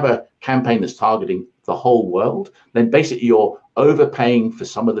if you have a campaign that's targeting the whole world, then basically you're overpaying for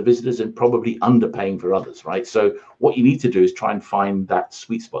some of the visitors and probably underpaying for others, right? So what you need to do is try and find that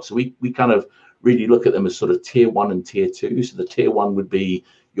sweet spot. So we kind of really look at them as sort of tier 1 and tier 2. So the tier 1 would be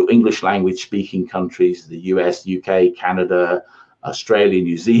your English language speaking countries, the US, UK, Canada, Australia,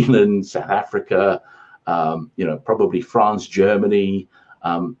 New Zealand, South Africa, you know, probably France, Germany.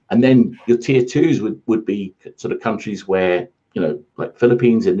 And then your tier 2s would be sort of countries where, you know, like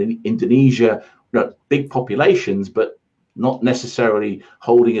Philippines and Indonesia, you know, big populations, but not necessarily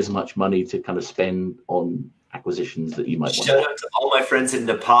holding as much money to kind of spend on acquisitions that you might want. Shout out to all my friends in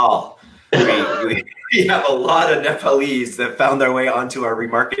Nepal. We have a lot of Nepalese that found their way onto our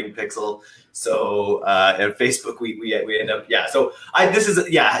remarketing pixel. So at Facebook, we end up, yeah. So this is,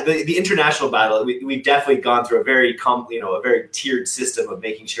 yeah, the international battle. We've definitely gone through a very a very tiered system of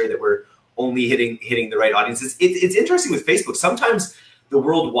making sure that we're only hitting the right audiences. It's interesting with Facebook. Sometimes the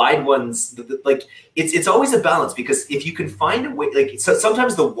worldwide ones, like it's always a balance, because if you can find a way, like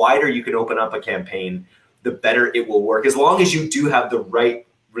sometimes the wider you can open up a campaign, the better it will work, as long as you do have the right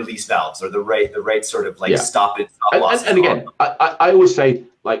release valves or the right sort of like stop loss. And again, I always say,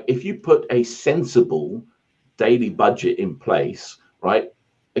 like, if you put a sensible daily budget in place, right,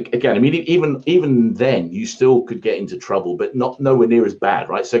 again, I mean, even then, you still could get into trouble, but not nowhere near as bad,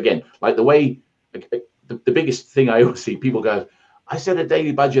 right? So again, like the way the biggest thing I always see people go, I set a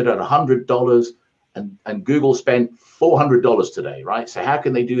daily budget at $100, and Google spent $400 today, right? So how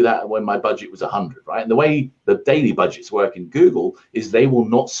can they do that when my budget was 100, right? And the way the daily budgets work in Google is they will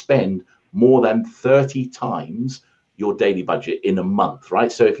not spend more than 30 times your daily budget in a month,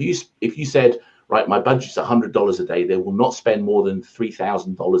 right? So if you said, right, my budget's $100 a day, they will not spend more than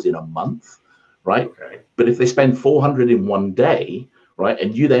 $3,000 in a month, right? Okay. But if they spend 400 in one day, right,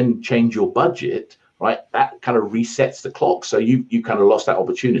 and you then change your budget, right, that kind of resets the clock. So you kind of lost that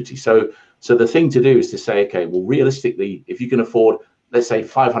opportunity. So the thing to do is to say, okay, well, realistically, if you can afford, let's say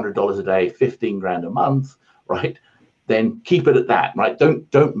 $500 a day, 15 grand a month, right, then keep it at that, right?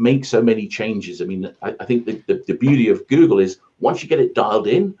 Don't make so many changes. I mean, I think the beauty of Google is once you get it dialed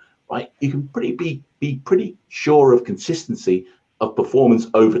in, right, you can be pretty sure of consistency of performance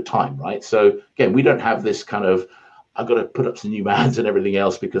over time, right? So again, we don't have this kind of, I've got to put up some new ads and everything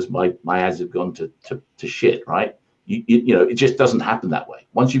else because my ads have gone to shit, right? You know, it just doesn't happen that way.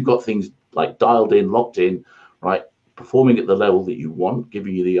 Once you've got things like dialed in, locked in, right, performing at the level that you want,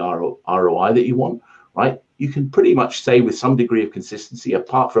 giving you the ROI that you want, right, you can pretty much say with some degree of consistency,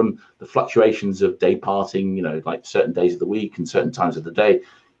 apart from the fluctuations of day parting, you know, like certain days of the week and certain times of the day,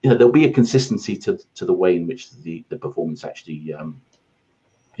 you know, there'll be a consistency to the way in which the performance actually, you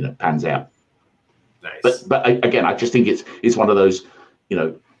know, pans out. Nice. But again, I just think it's one of those, you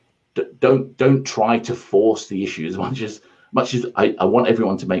know, don't try to force the issue as much as I want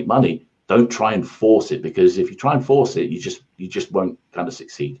everyone to make money. Don't try and force it, because if you try and force it, you just won't kind of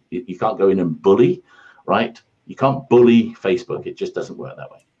succeed. You can't go in and bully, right? You can't bully Facebook. It just doesn't work that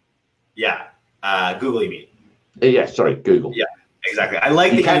way. Yeah. Google, you mean? Yeah. Sorry, Google. Yeah. Exactly. I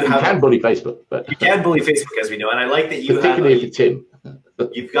like you can bully Facebook, but you can bully Facebook, as we know, and I like that you particularly if it's him.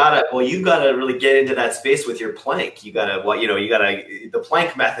 You've got to really get into that space with your plank. You got to the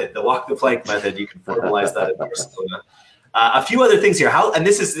plank method, the walk the plank method. You can formalize that in Barcelona. A few other things here. And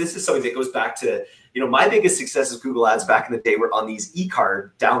this is something that goes back to, you know, my biggest success with Google Ads back in the day were on these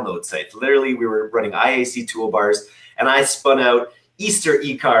e-card download sites. Literally, we were running IAC toolbars, and I spun out Easter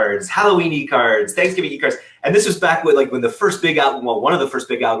e-cards, Halloween e-cards, Thanksgiving e-cards. And this was back when one of the first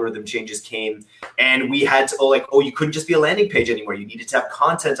big algorithm changes came, and we had to, you couldn't just be a landing page anymore. You needed to have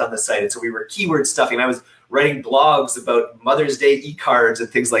content on the site. And so we were keyword stuffing. I was writing blogs about Mother's Day e-cards and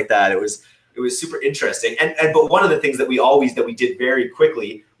things like that. It was super interesting. But one of the things that we did very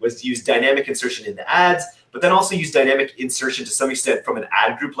quickly was to use dynamic insertion in the ads, but then also use dynamic insertion to some extent from an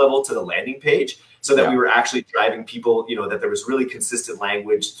ad group level to the landing page, so that we were actually driving people, you know, that there was really consistent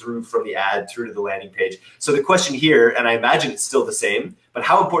language through from the ad through to the landing page. So the question here, and I imagine it's still the same, but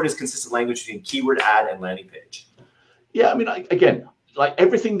how important is consistent language between keyword, ad, and landing page? Yeah, I mean, again, like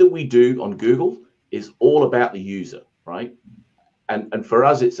everything that we do on Google is all about the user, right? And for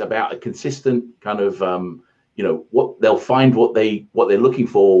us, it's about a consistent kind of, you know, what they'll find, what they're looking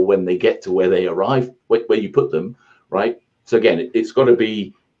for when they get to where they arrive, where you put them, right? So again, it's got to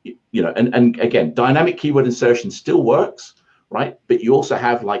be, you know, and again, dynamic keyword insertion still works, right? But you also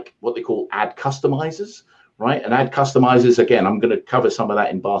have like what they call ad customizers, right? And ad customizers, again, I'm going to cover some of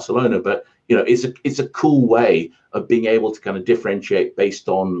that in Barcelona, but you know, it's a cool way of being able to kind of differentiate based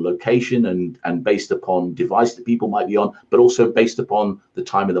on location and based upon device that people might be on, but also based upon the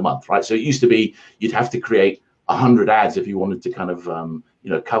time of the month, right? So it used to be you'd have to create 100 ads if you wanted to kind of you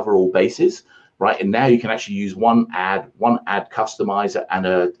know, cover all bases, right? And now you can actually use one ad customizer and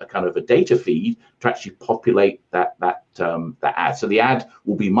a kind of a data feed to actually populate that ad. So the ad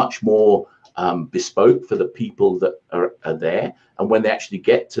will be much more bespoke for the people that are there. And when they actually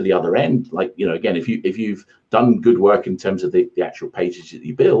get to the other end, like, you know, again, if you've done good work in terms of the actual pages that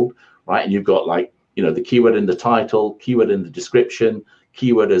you build, right? And you've got like, you know, the keyword in the title, keyword in the description,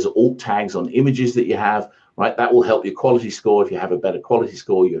 keyword as alt tags on images that you have, right? That will help your quality score. If you have a better quality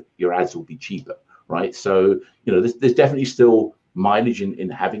score, your ads will be cheaper, right? So, you know, there's definitely still mileage in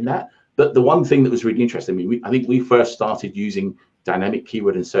having that. But the one thing that was really interesting, I mean, I think we first started using dynamic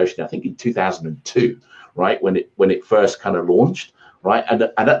keyword insertion, I think in 2002, right? When it first kind of launched, right? And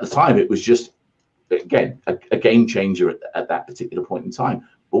at the time, it was just, again, a game changer at that particular point in time.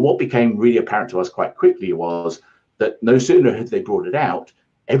 But what became really apparent to us quite quickly was that no sooner had they brought it out,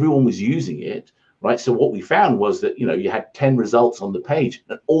 everyone was using it, right? So what we found was that, you know, you had 10 results on the page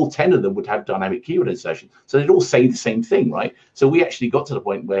and all 10 of them would have dynamic keyword insertion. So they'd all say the same thing, right? So we actually got to the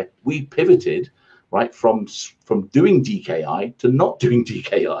point where we pivoted, right, from doing DKI to not doing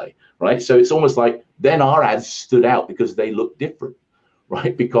DKI, right? So it's almost like then our ads stood out because they looked different,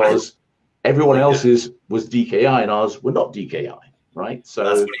 right? Because everyone else's was DKI and ours were not DKI. right? So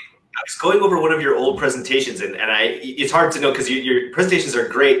that's funny. I was going over one of your old presentations, and it's hard to know because your presentations are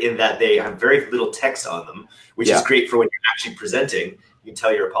great in that they have very little text on them, which is great for when you're actually presenting. You can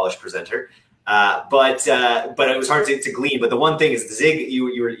tell you're a polished presenter. But it was hard to glean. But the one thing is the zig.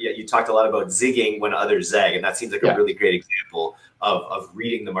 You talked a lot about zigging when others zag, and that seems like a really great example of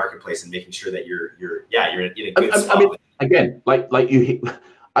reading the marketplace and making sure that you're in a good spot. I mean, again,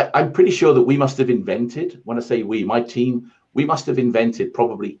 I'm pretty sure that we must have invented. When I say we, my team, we must have invented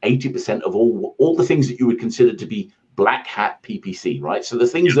probably 80% of all the things that you would consider to be black hat PPC, right? So the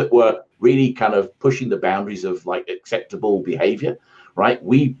things that were really kind of pushing the boundaries of like acceptable behavior, right?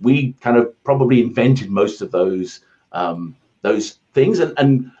 We kind of probably invented most of those things.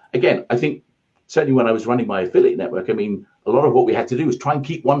 And again, I think certainly when I was running my affiliate network, I mean, a lot of what we had to do was try and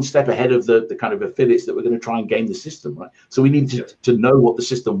keep one step ahead of the kind of affiliates that were going to try and game the system, right? So we needed to know what the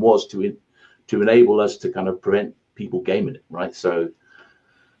system was to enable us to kind of prevent people gaming it, right? So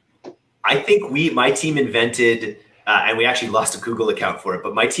I think my team invented, and we actually lost a Google account for it,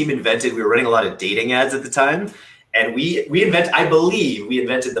 but my team invented, we were running a lot of dating ads at the time. And I believe we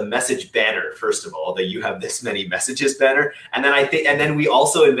invented the message banner, first of all, that you have this many messages banner. And then we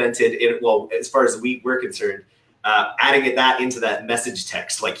also invented it, well, as far as we're concerned, adding that into that message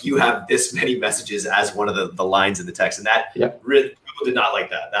text, like you have this many messages as one of the lines in the text. And that really, people did not like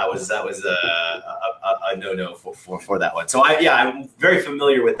that. That was a no-no for that one. So I'm very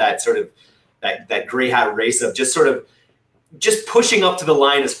familiar with that sort of that gray hat race of just pushing up to the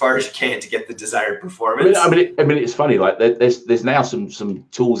line as far as you can to get the desired performance. I mean, it's funny. Like there's now some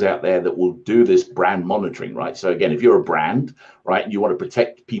tools out there that will do this brand monitoring, right? So again, if you're a brand, right, and you want to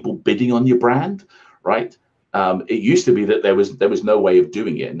protect people bidding on your brand, right? It used to be that there was no way of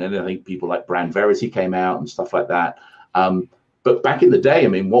doing it, and then I think people like Brand Verity came out and stuff like that. But back in the day, I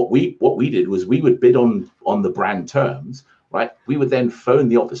mean, what we did was we would bid on the brand terms. Right, we would then phone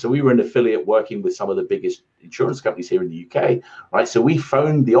the office. So we were an affiliate working with some of the biggest insurance companies here in the UK. Right, so we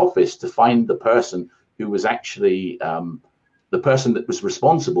phoned the office to find the person who was actually the person that was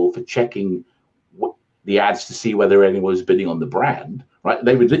responsible for checking the ads to see whether anyone was bidding on the brand. Right,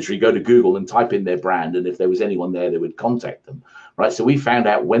 they would literally go to Google and type in their brand, and if there was anyone there, they would contact them. Right, so we found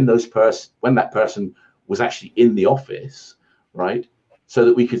out when that person was actually in the office. Right. So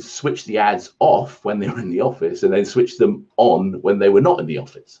that we could switch the ads off when they were in the office and then switch them on when they were not in the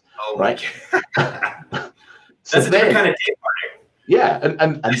office. Oh, right. So that's a different kind of day party. Yeah.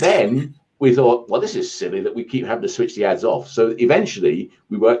 And then we thought, well, this is silly that we keep having to switch the ads off. So eventually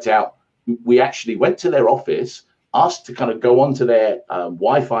we worked out, we actually went to their office, asked to kind of go onto their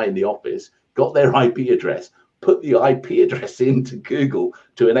Wi-Fi in the office, got their IP address, put the IP address into Google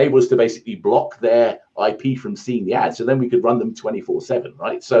to enable us to basically block their IP from seeing the ads. So then we could run them 24/7,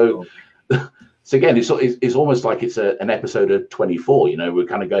 right? So, so again, it's almost like it's an episode of 24, you know, we're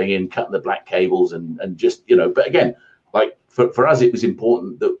kind of going in, cutting the black cables and just, you know, but again, like for us, it was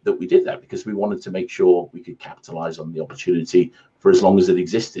important that we did that because we wanted to make sure we could capitalize on the opportunity for as long as it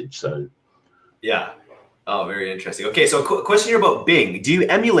existed. So, yeah. Oh, very interesting. Okay, so a question here about Bing. Do you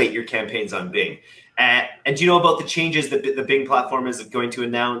emulate your campaigns on Bing? And do you know about the changes that the Bing platform is going to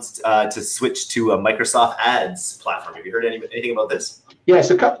announce to switch to a Microsoft Ads platform? Have you heard anything about this? Yeah,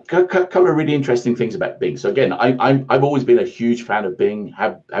 so a couple of really interesting things about Bing. So again, I've always been a huge fan of Bing,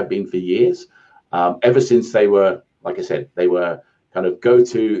 have been for years, ever since they were, like I said, they were kind of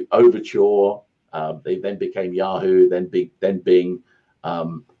go-to Overture. They then became Yahoo, then Bing,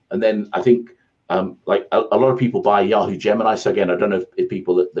 and then I think. Like a lot of people buy Yahoo Gemini. So again, I don't know if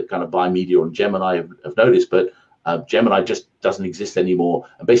people that kind of buy media on Gemini have noticed, but Gemini just doesn't exist anymore.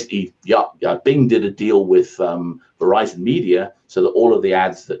 And basically, Bing did a deal with Verizon Media so that all of the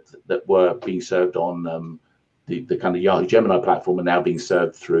ads that were being served on the kind of Yahoo Gemini platform are now being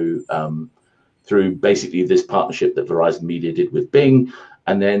served through basically this partnership that Verizon Media did with Bing.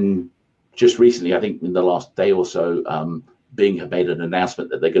 And then just recently, I think in the last day or so, Bing have made an announcement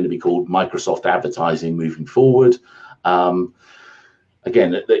that they're going to be called Microsoft Advertising moving forward.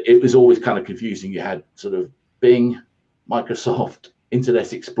 Again, it was always kind of confusing. You had sort of Bing, Microsoft,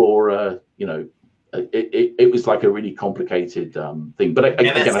 Internet Explorer. You know, it was like a really complicated thing. But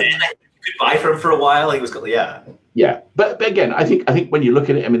again, you could buy from for a while. He was, yeah. But again, I think when you look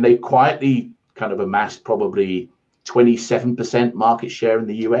at it, I mean, they quietly kind of amassed probably 27% market share in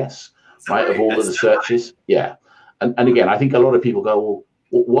the US, right, of all of the searches. Yeah. And again, I think a lot of people go,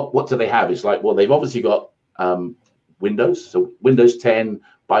 well, what do they have? It's like, well, they've obviously got Windows. So Windows 10,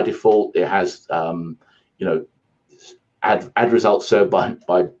 by default, it has, you know, ad results served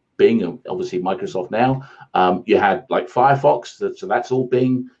by Bing, and obviously Microsoft now. You had like Firefox, so that's all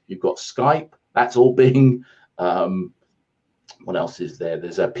Bing. You've got Skype, that's all Bing. what else is there?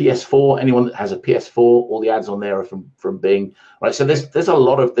 There's a PS4. Anyone that has a PS4, all the ads on there are from Bing, right? So there's a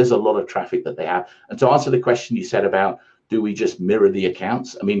lot of traffic that they have. And to answer the question you said about, do we just mirror the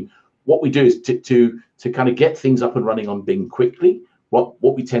accounts? I mean, what we do is to kind of get things up and running on Bing quickly. What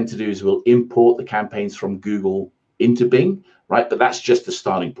we tend to do is we'll import the campaigns from Google into Bing, right? But that's just the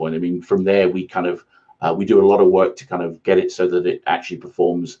starting point. I mean, from there we kind of we do a lot of work to kind of get it so that it actually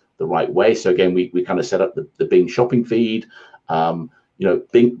performs the right way. So again, we kind of set up the Bing shopping feed. You know,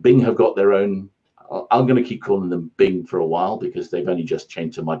 Bing have got their own. I'm going to keep calling them Bing for a while because they've only just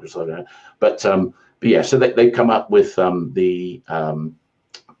changed to Microsoft. But yeah, so they come up with basically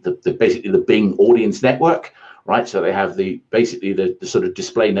the Bing audience network, right? So they have basically the sort of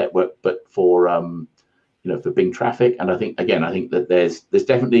display network, but for you know, for Bing traffic. And I think that there's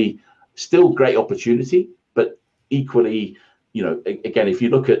definitely still great opportunity, but equally, you know, again, if you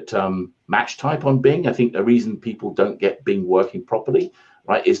look at match type on Bing, I think the reason people don't get Bing working properly,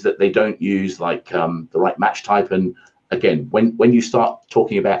 right, is that they don't use like the right match type. And again, when you start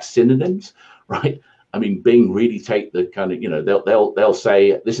talking about synonyms, right, I mean, Bing really take the kind of, you know, they'll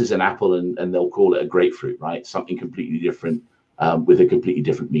say this is an apple and they'll call it a grapefruit, right? Something completely different with a completely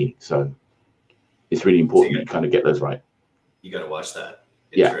different meaning. So it's really important you kind of get those right. You got to watch that.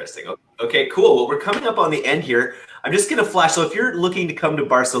 Interesting. Yeah. Okay, cool. Well, we're coming up on the end here. I'm just going to flash. So if you're looking to come to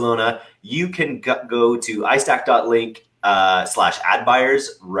Barcelona, you can go to istack.link/ad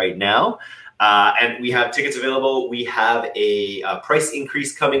buyers right now. And we have tickets available. We have a price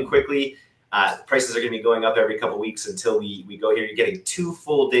increase coming quickly. Prices are going to be going up every couple of weeks until we go here. You're getting 2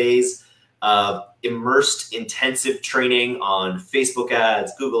 full days of immersed intensive training on Facebook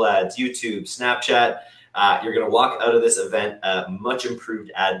ads, Google ads, YouTube, Snapchat. You're going to walk out of this event a much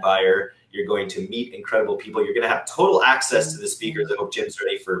improved ad buyer. You're going to meet incredible people. You're going to have total access to the speakers. I hope Jim's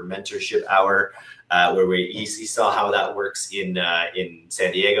ready for mentorship hour, where he saw how that works in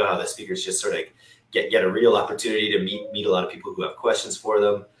San Diego, how the speakers just sort of get a real opportunity to meet a lot of people who have questions for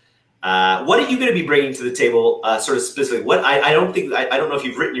them. What are you going to be bringing to the table, sort of specifically? What I don't know if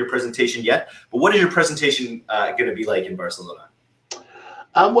you've written your presentation yet, but what is your presentation going to be like in Barcelona?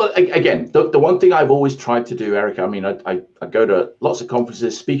 Well, again, the one thing I've always tried to do, Eric, I mean, I go to lots of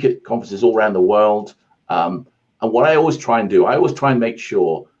conferences, speak at conferences all around the world. And what I always try and do, I always try and make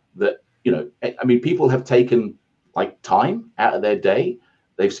sure that, you know, I mean, people have taken like time out of their day.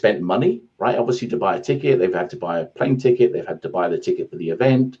 They've spent money, right? Obviously to buy a ticket, they've had to buy a plane ticket. They've had to buy the ticket for the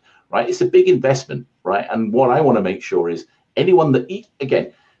event, right? It's a big investment, right? And what I want to make sure is anyone that,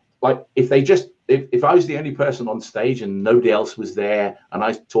 again, like if I was the only person on stage and nobody else was there and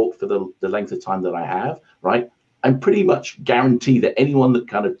I talked for the length of time that I have, right, I'm pretty much guarantee that anyone that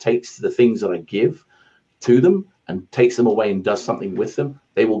kind of takes the things that I give to them and takes them away and does something with them,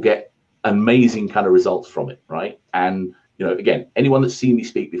 they will get amazing kind of results from it, right? And, you know, again, anyone that's seen me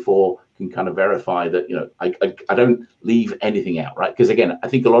speak before can kind of verify that, you know, I don't leave anything out, right? Because again, I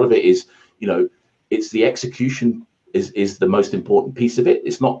think a lot of it is, you know, it's the execution is the most important piece of it.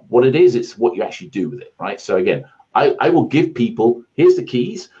 It's not what it is, it's what you actually do with it, right? So again, I will give people, here's the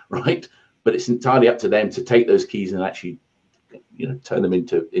keys, right? But it's entirely up to them to take those keys and actually, you know, turn them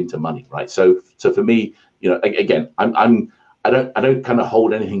into money, right? So for me, you know, again, I don't kind of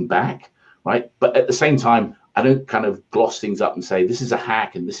hold anything back, right? But at the same time, I don't kind of gloss things up and say this is a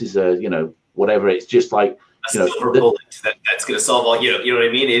hack and this is a, you know, whatever. It's just like, you know, silver bullet that's going to solve all, you know what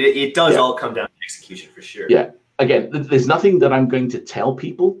I mean? It does all come down to execution for sure. Yeah. Again, there's nothing that I'm going to tell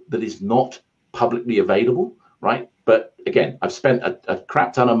people that is not publicly available, right? But again, I've spent a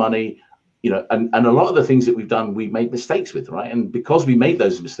crap ton of money, you know, and a lot of the things that we've done, we made mistakes with, right? And because we made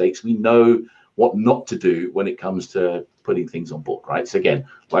those mistakes, we know what not to do when it comes to putting things on board, right? So again,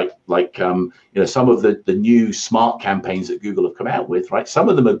 like you know, some of the new smart campaigns that Google have come out with, right? Some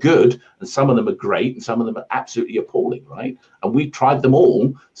of them are good and some of them are great and some of them are absolutely appalling, right? And we've tried them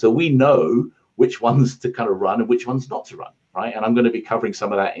all, so we know which ones to kind of run and which ones not to run, right? And I'm going to be covering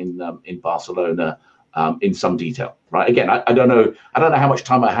some of that in Barcelona in some detail, right? Again, I don't know how much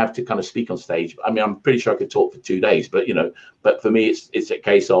time I have to kind of speak on stage. I mean, I'm pretty sure I could talk for 2 days, but you know, but for me, it's a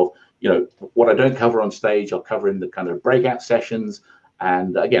case of, you know, what I don't cover on stage, I'll cover in the kind of breakout sessions.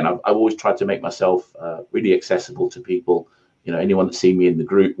 And again, I've always tried to make myself really accessible to people. You know, anyone that see me in the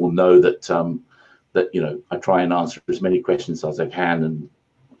group will know that that, you know, I try and answer as many questions as I can. And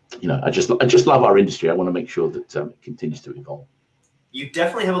you know, I just love our industry. I want to make sure that it continues to evolve. You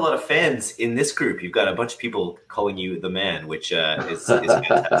definitely have a lot of fans in this group. You've got a bunch of people calling you the man, which is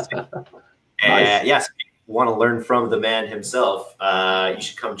fantastic. Nice. Yes, if you want to learn from the man himself, you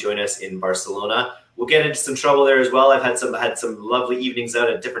should come join us in Barcelona. We'll get into some trouble there as well. I've had some lovely evenings out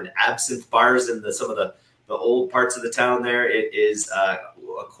at different absinthe bars in some of the the old parts of the town there. It is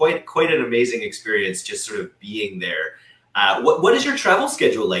quite an amazing experience just sort of being there. What is your travel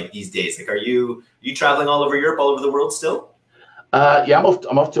schedule like these days? Like, are you traveling all over Europe, all over the world still? Yeah,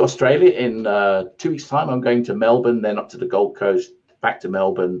 I'm off to Australia in 2 weeks' time. I'm going to Melbourne, then up to the Gold Coast, back to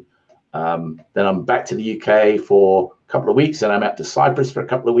Melbourne. Then I'm back to the UK for a couple of weeks, and I'm out to Cyprus for a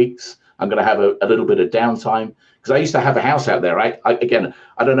couple of weeks. I'm going to have a little bit of downtime because I used to have a house out there. Again,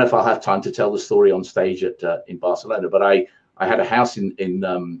 I don't know if I'll have time to tell the story on stage in Barcelona, but I had a house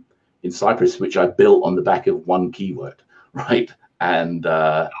in Cyprus which I built on the back of one keyword, right? And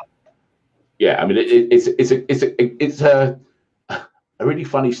yeah, I mean it's a really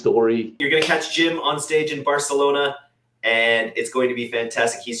funny story. You're going to catch Jim on stage in Barcelona, and it's going to be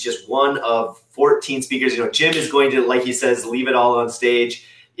fantastic. He's just one of 14 speakers. You know, Jim is going to, like he says, leave it all on stage.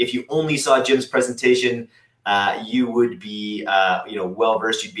 If you only saw Jim's presentation, you would be, well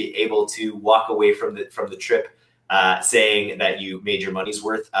versed. You'd be able to walk away from the trip saying that you made your money's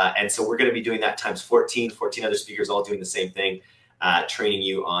worth. And so we're going to be doing that times 14 other speakers all doing the same thing, training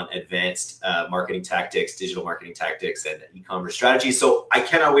you on advanced marketing tactics, digital marketing tactics, and e-commerce strategies. So I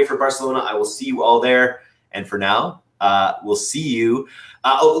cannot wait for Barcelona. I will see you all there. And for now, we'll see you.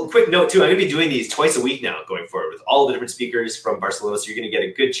 Quick note too, I'm going to be doing these twice a week now going forward with all the different speakers from Barcelona. So you're going to get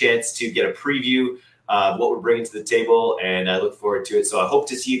a good chance to get a preview of what we're bringing to the table, and I look forward to it. So I hope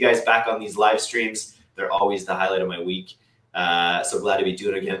to see you guys back on these live streams. They're always the highlight of my week. So glad to be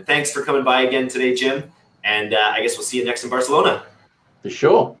doing it again. Thanks for coming by again today, Jim. And I guess we'll see you next in Barcelona. For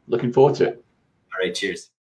sure. Looking forward to it. All right. Cheers.